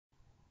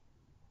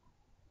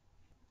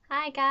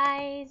Hi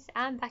guys,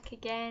 I'm back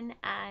again,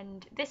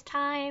 and this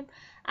time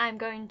I'm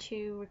going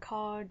to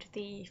record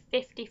the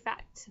 50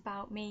 facts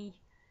about me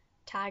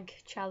tag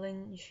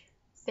challenge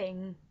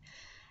thing,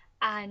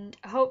 and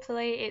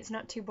hopefully it's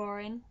not too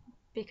boring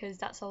because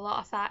that's a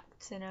lot of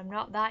facts and I'm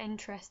not that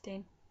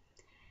interesting.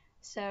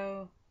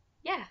 So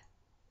yeah,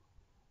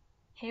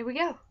 here we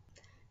go.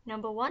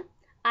 Number 1,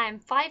 I'm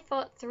 5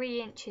 foot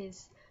 3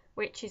 inches,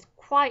 which is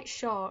quite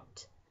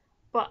short.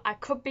 But I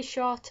could be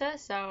shorter,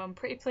 so I'm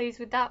pretty pleased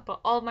with that. But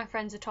all my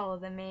friends are taller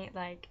than me,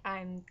 like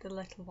I'm the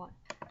little one.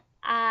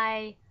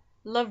 I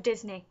love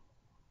Disney.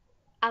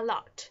 A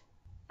lot.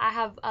 I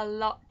have a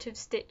lot of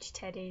Stitch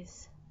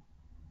teddies.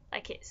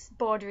 Like it's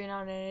bordering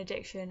on an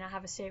addiction. I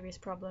have a serious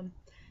problem.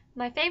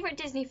 My favourite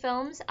Disney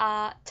films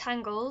are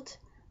Tangled,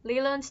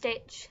 Lilo and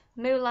Stitch,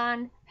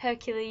 Mulan,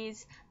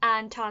 Hercules,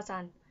 and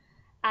Tarzan.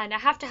 And I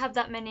have to have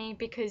that many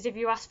because if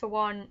you ask for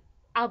one,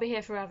 I'll be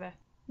here forever.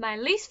 My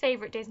least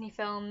favourite Disney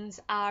films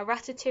are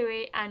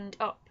Ratatouille and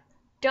Up.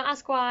 Don't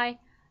ask why.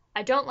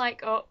 I don't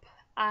like Up.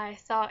 I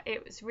thought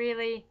it was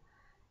really...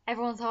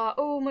 Everyone thought,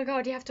 oh my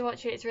god, you have to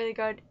watch it, it's really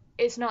good.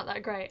 It's not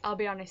that great, I'll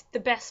be honest.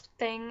 The best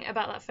thing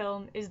about that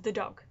film is the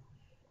dog.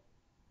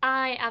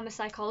 I am a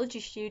psychology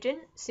student,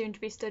 soon to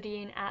be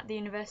studying at the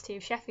University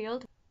of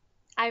Sheffield.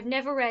 I've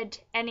never read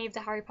any of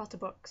the Harry Potter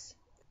books.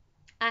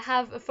 I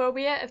have a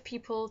phobia of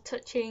people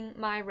touching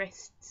my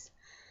wrists.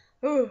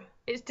 Ooh,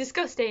 it's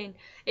disgusting.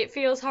 It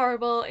feels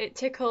horrible, it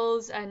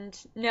tickles, and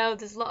no,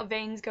 there's a lot of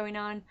veins going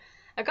on.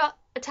 I got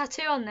a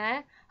tattoo on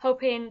there,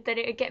 hoping that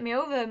it would get me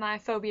over my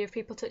phobia of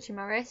people touching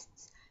my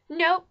wrists.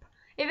 Nope,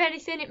 if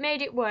anything, it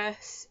made it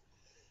worse.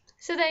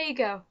 So there you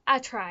go, I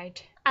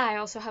tried. I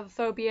also have a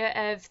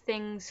phobia of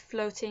things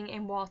floating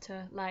in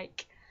water,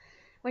 like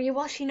when you're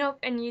washing up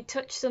and you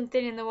touch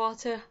something in the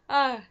water.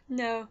 Ah,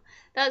 no,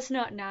 that's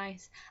not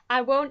nice.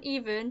 I won't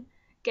even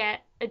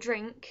get a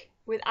drink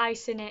with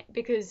ice in it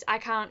because I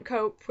can't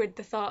cope with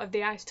the thought of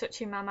the ice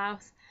touching my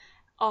mouth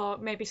or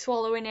maybe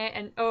swallowing it,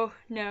 and oh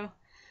no,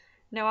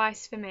 no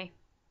ice for me.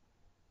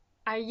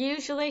 I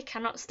usually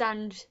cannot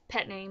stand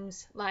pet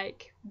names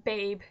like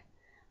babe,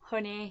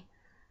 honey,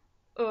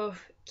 oh,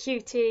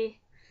 cutie.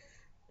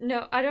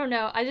 No, I don't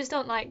know, I just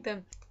don't like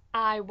them.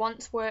 I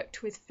once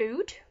worked with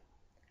food.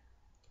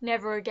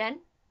 Never again.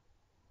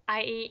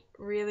 I eat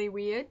really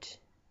weird.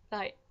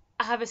 Like,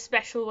 I have a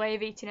special way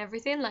of eating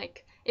everything.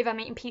 Like, if I'm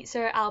eating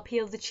pizza, I'll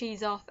peel the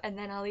cheese off and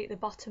then I'll eat the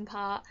bottom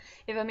part.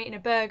 If I'm eating a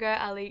burger,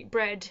 I'll eat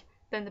bread,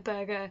 then the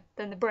burger,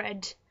 then the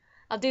bread.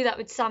 I'll do that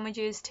with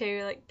sandwiches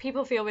too. Like,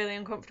 people feel really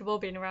uncomfortable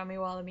being around me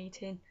while I'm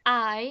eating.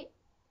 I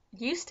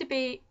used to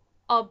be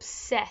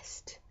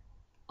obsessed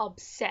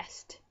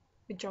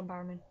with John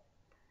Barrowman.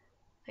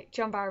 Like,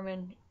 John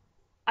Barrowman,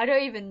 I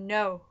don't even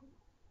know.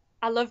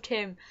 I loved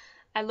him.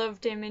 I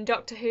loved him in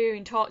Doctor Who,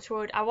 in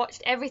Torchwood. I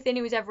watched everything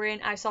he was ever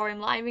in. I saw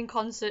him live in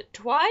concert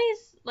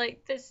twice.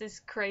 Like, this is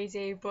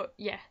crazy, but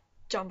yeah,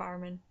 John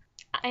Barrowman.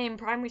 In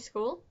primary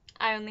school,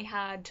 I only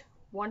had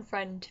one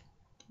friend,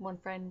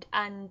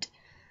 and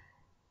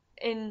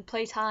in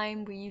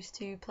playtime we used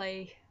to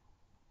play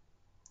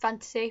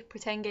fantasy,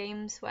 pretend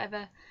games,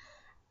 whatever,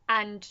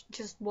 and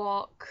just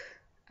walk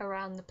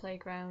around the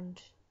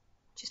playground.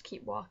 Just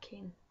keep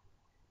walking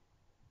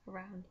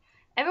around.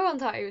 Everyone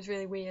thought it was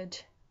really weird.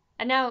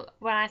 And now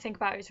when I think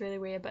about it, it's really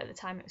weird, but at the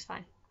time it was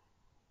fine.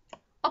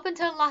 Up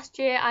until last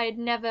year, I had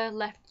never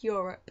left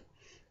Europe.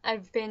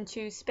 I've been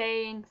to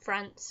Spain,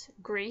 France,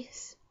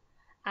 Greece,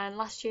 and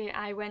last year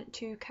I went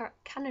to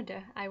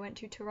Canada. I went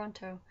to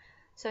Toronto.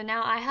 So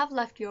now I have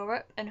left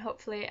Europe, and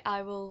hopefully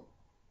I will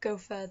go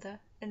further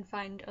and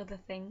find other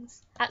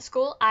things. At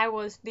school, I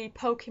was the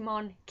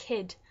Pokemon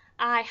kid.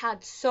 I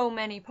had so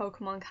many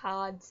Pokemon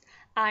cards.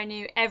 I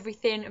knew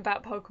everything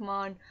about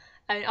Pokemon.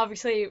 And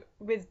obviously,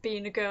 with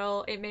being a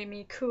girl, it made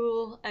me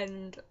cool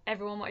and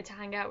everyone wanted to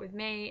hang out with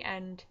me.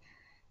 And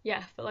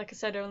yeah, but like I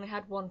said, I only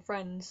had one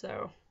friend,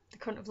 so they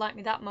couldn't have liked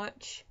me that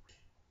much.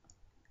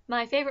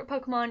 My favourite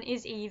Pokemon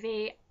is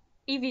Eevee.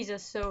 Eevees are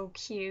so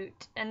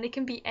cute and they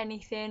can be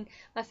anything.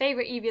 My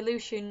favourite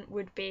evolution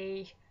would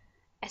be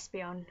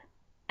Espeon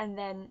and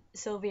then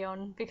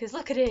Sylveon because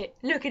look at it,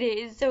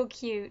 it's so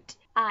cute.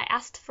 I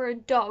asked for a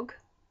dog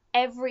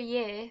every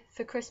year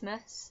for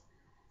Christmas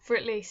for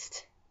at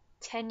least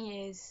 10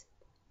 years,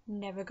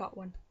 never got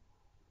one.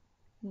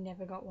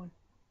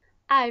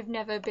 I've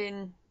never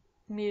been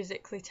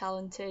musically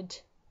talented,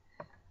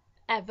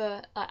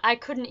 ever. I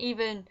can't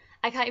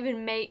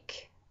even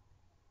make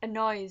a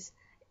noise.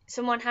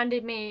 Someone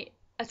handed me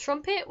a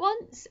trumpet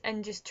once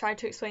and just tried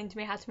to explain to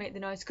me how to make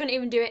the noise. Couldn't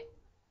even do it.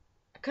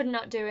 I could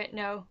not do it,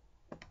 no.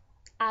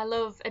 I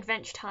love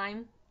Adventure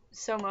Time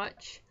so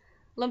much.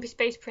 Lumpy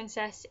Space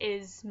Princess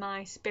is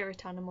my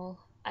spirit animal.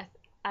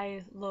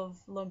 I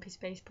love Lumpy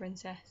Space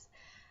Princess.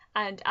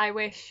 And I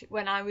wish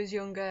when I was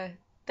younger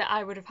that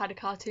I would have had a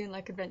cartoon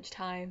like Adventure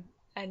Time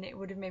and it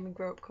would have made me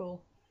grow up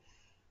cool.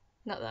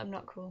 Not that I'm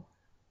not cool.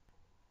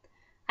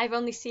 I've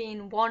only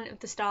seen one of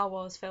the Star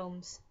Wars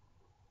films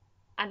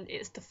and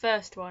it's the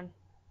first one.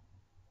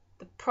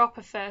 The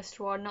proper first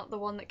one, not the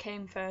one that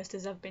came first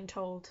as I've been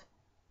told.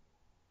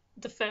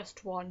 the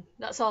first one.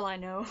 That's all I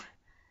know.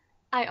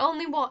 I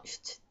only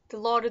watched the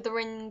Lord of the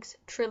Rings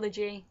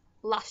trilogy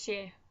last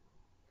year,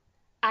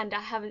 and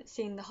I haven't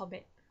seen The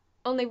Hobbit.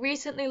 Only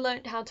recently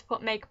learnt how to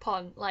put makeup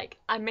on, like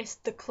I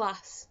missed the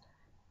class.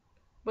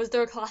 Was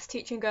there a class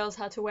teaching girls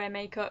how to wear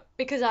makeup?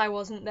 Because I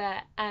wasn't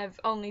there, I've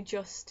only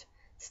just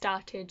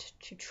started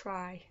to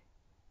try.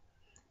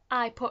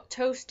 I put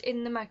toast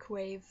in the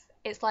microwave.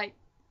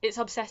 It's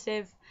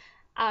obsessive.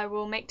 I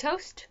will make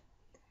toast.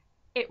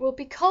 It will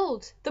be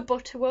cold. The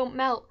butter won't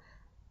melt.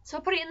 So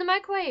I put it in the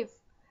microwave.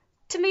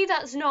 To me,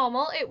 that's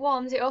normal. It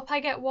warms it up. I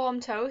get warm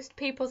toast.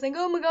 People think,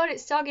 oh my god,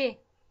 it's soggy.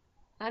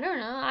 I don't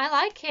know. I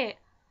like it.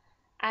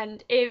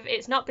 And if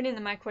it's not been in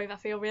the microwave, I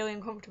feel really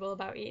uncomfortable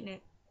about eating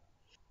it.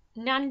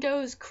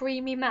 Nando's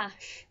creamy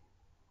mash.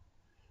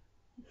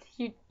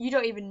 You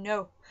don't even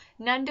know.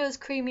 Nando's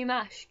creamy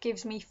mash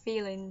gives me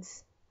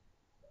feelings.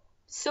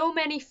 So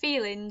many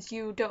feelings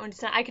you don't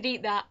understand. I could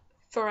eat that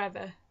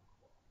forever.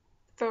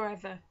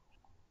 Forever.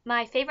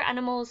 My favourite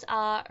animals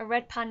are a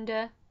red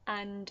panda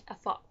and a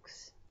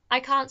fox. I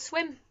can't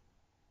swim.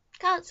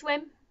 Can't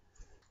swim.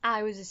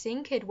 I was a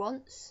seeing kid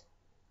once.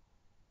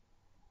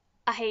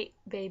 I hate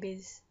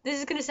babies. This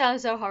is going to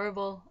sound so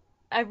horrible.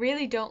 I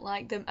really don't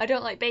like them. I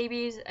don't like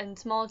babies and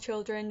small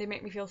children. They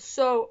make me feel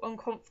so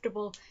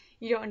uncomfortable.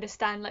 You don't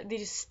understand. Like, they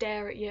just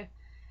stare at you.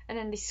 And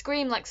then they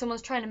scream like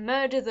someone's trying to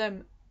murder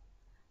them.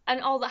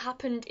 And all that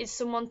happened is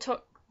someone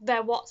took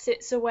their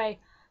whatsits away.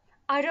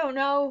 I don't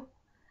know.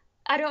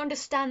 I don't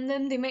understand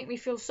them. They make me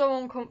feel so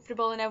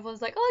uncomfortable, and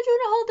everyone's like, oh, do you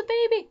want to hold the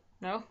baby?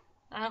 No,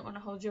 I don't want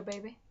to hold your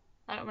baby.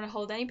 I don't want to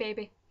hold any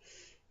baby.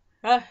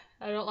 I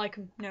don't like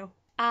them. No.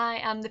 I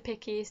am the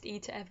pickiest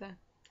eater ever.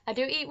 I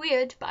do eat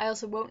weird, but I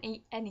also won't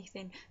eat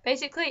anything.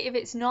 Basically, if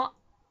it's not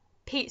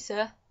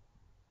pizza,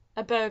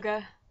 a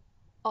burger,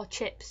 or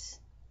chips,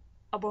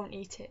 I won't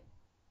eat it.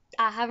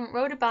 I haven't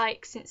rode a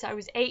bike since I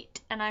was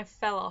 8 and I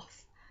fell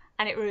off.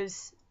 And it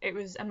was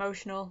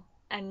emotional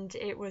and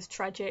it was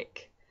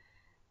tragic.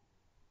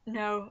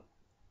 No,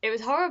 it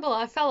was horrible.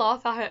 I fell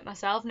off, I hurt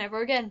myself,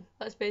 never again.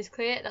 That's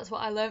basically it. That's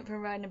what I learnt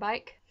from riding a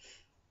bike.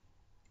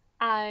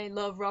 I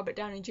love Robert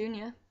Downey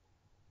Jr.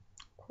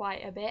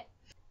 quite a bit.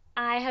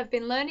 I have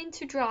been learning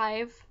to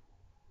drive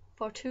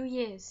for 2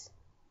 years.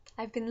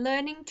 I've been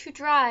learning to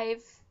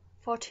drive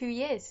for 2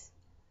 years.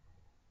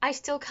 I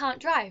still can't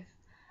drive.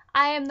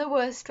 I am the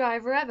worst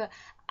driver ever.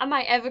 Am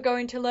I ever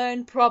going to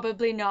learn?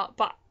 Probably not,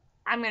 but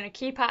I'm going to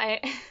keep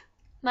at it.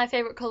 My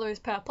favourite colour is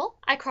purple.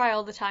 I cry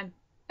all the time.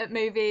 At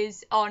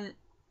movies, on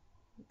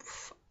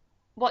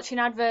watching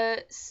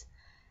adverts,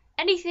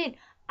 anything.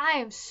 I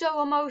am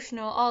so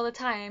emotional all the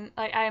time.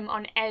 Like, I am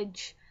on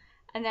edge.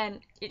 And then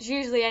it's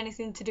usually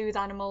anything to do with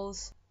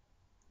animals.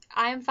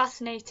 I am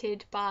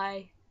fascinated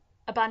by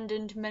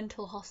abandoned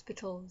mental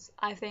hospitals.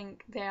 I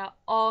think they are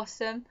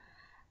awesome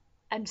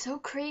and so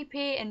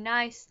creepy and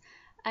nice.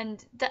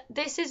 And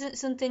this isn't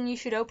something you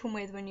should open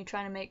with when you're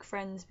trying to make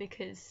friends,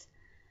 because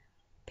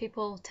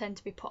people tend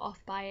to be put off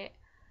by it.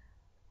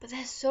 But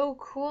they're so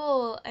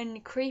cool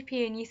and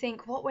creepy, and you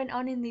think, what went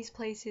on in these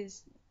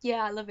places?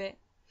 Yeah, I love it.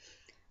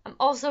 I'm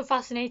also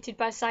fascinated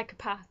by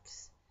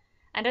psychopaths.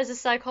 And as a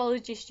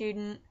psychology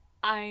student,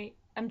 I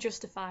am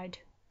justified.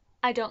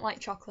 I don't like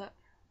chocolate.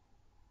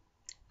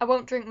 I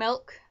won't drink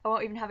milk. I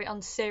won't even have it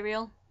on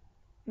cereal.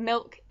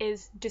 Milk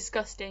is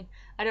disgusting.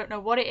 I don't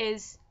know what it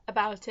is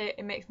about it.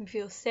 It makes me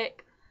feel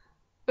sick.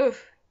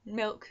 Oof,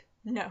 milk,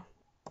 no.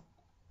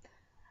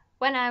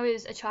 When I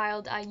was a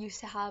child, I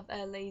used to have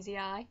a lazy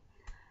eye.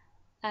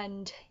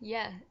 And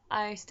yeah,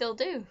 I still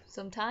do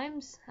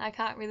sometimes. I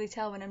can't really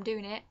tell when I'm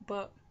doing it,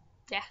 but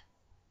yeah.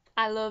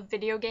 I love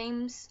video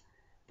games,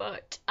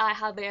 but I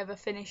hardly ever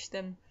finish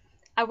them.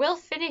 I will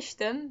finish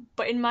them,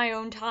 but in my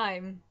own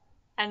time.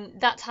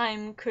 And that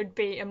time could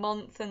be a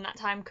month, and that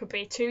time could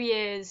be 2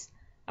 years.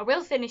 I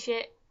will finish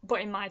it,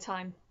 but in my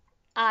time.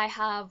 I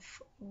have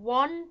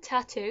 1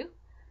 tattoo,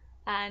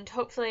 and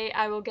hopefully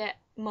I will get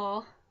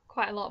more,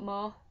 quite a lot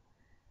more.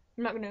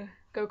 I'm not going to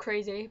go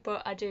crazy,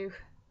 but I do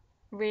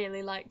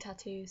really like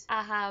tattoos.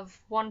 I have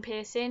 1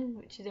 piercing,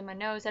 which is in my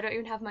nose. I don't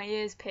even have my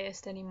ears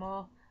pierced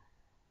anymore.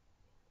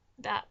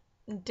 That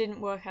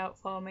didn't work out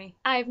for me.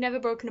 I've never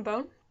broken a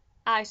bone.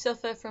 I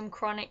suffer from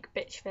chronic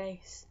bitch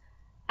face.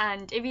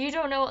 And if you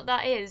don't know what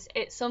that is,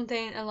 it's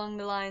something along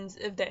the lines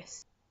of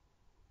this.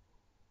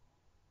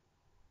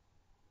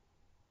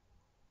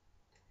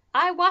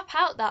 I whap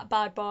out that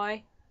bad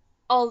boy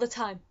all the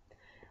time.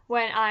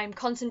 When I'm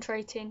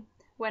concentrating,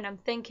 when I'm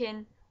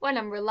thinking, when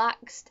I'm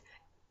relaxed.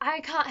 I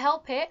can't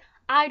help it.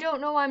 I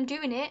don't know I'm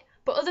doing it,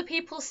 but other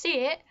people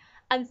see it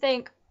and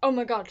think, oh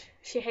my god,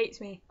 she hates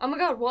me. Oh my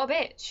god, what a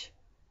bitch.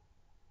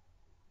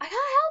 I can't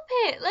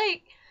help it.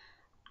 Like,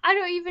 I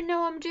don't even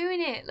know I'm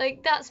doing it.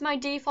 Like, that's my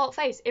default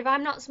face. If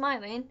I'm not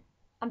smiling,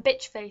 I'm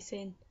bitch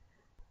facing.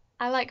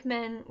 I like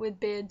men with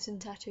beards and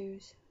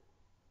tattoos.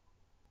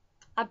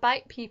 I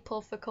bite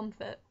people for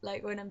comfort,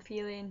 like when I'm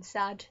feeling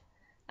sad,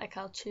 like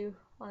I'll chew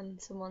on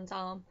someone's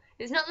arm.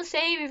 It's not the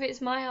same if it's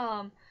my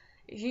arm.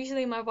 It's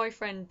usually my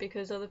boyfriend,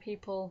 because other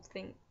people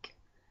think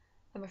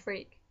I'm a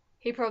freak.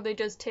 He probably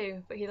does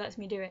too, but he lets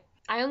me do it.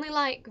 I only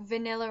like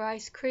vanilla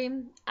ice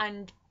cream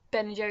and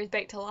Ben & Jerry's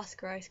Baked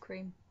Alaska ice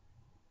cream.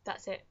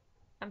 That's it.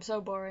 I'm so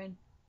boring.